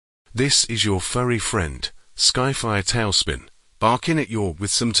This is your furry friend, Skyfire Tailspin, barking at you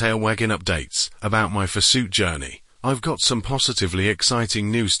with some tail wagging updates about my Fursuit journey. I've got some positively exciting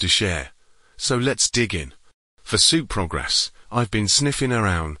news to share, so let's dig in. Fursuit progress. I've been sniffing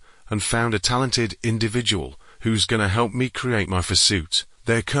around and found a talented individual who's gonna help me create my Fursuit.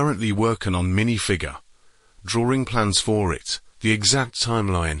 They're currently working on minifigure, drawing plans for it. The exact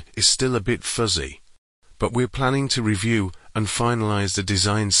timeline is still a bit fuzzy, but we're planning to review and finalize the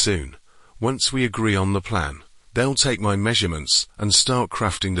design soon. Once we agree on the plan, they'll take my measurements and start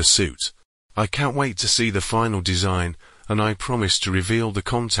crafting the suit. I can't wait to see the final design, and I promise to reveal the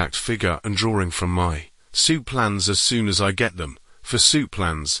contact figure and drawing from my suit plans as soon as I get them. Fursuit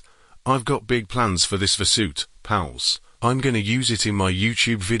plans. I've got big plans for this Fursuit, pals. I'm gonna use it in my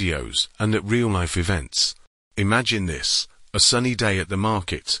YouTube videos and at real-life events. Imagine this, a sunny day at the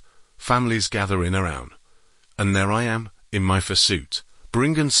market, families gathering around, and there I am, in my Fursuit,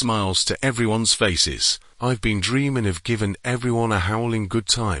 bringing smiles to everyone's faces. I've been dreaming of giving everyone a howling good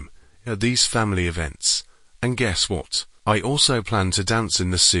time at these family events. And guess what? I also plan to dance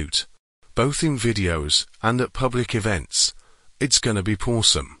in the suit, both in videos and at public events. It's gonna be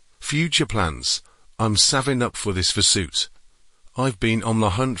awesome. Future plans. I'm saving up for this Fursuit. I've been on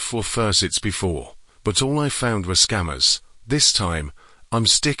the hunt for fursuits before, but all I found were scammers. This time, I'm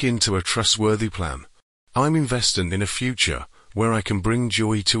sticking to a trustworthy plan. I'm investing in a future where I can bring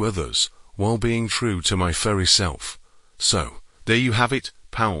joy to others while being true to my furry self. So, there you have it,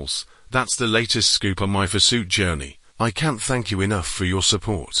 pals. That's the latest scoop on my Fursuit journey. I can't thank you enough for your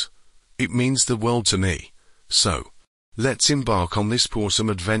support. It means the world to me. So, let's embark on this awesome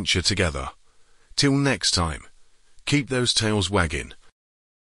adventure together. Till next time, keep those tails wagging.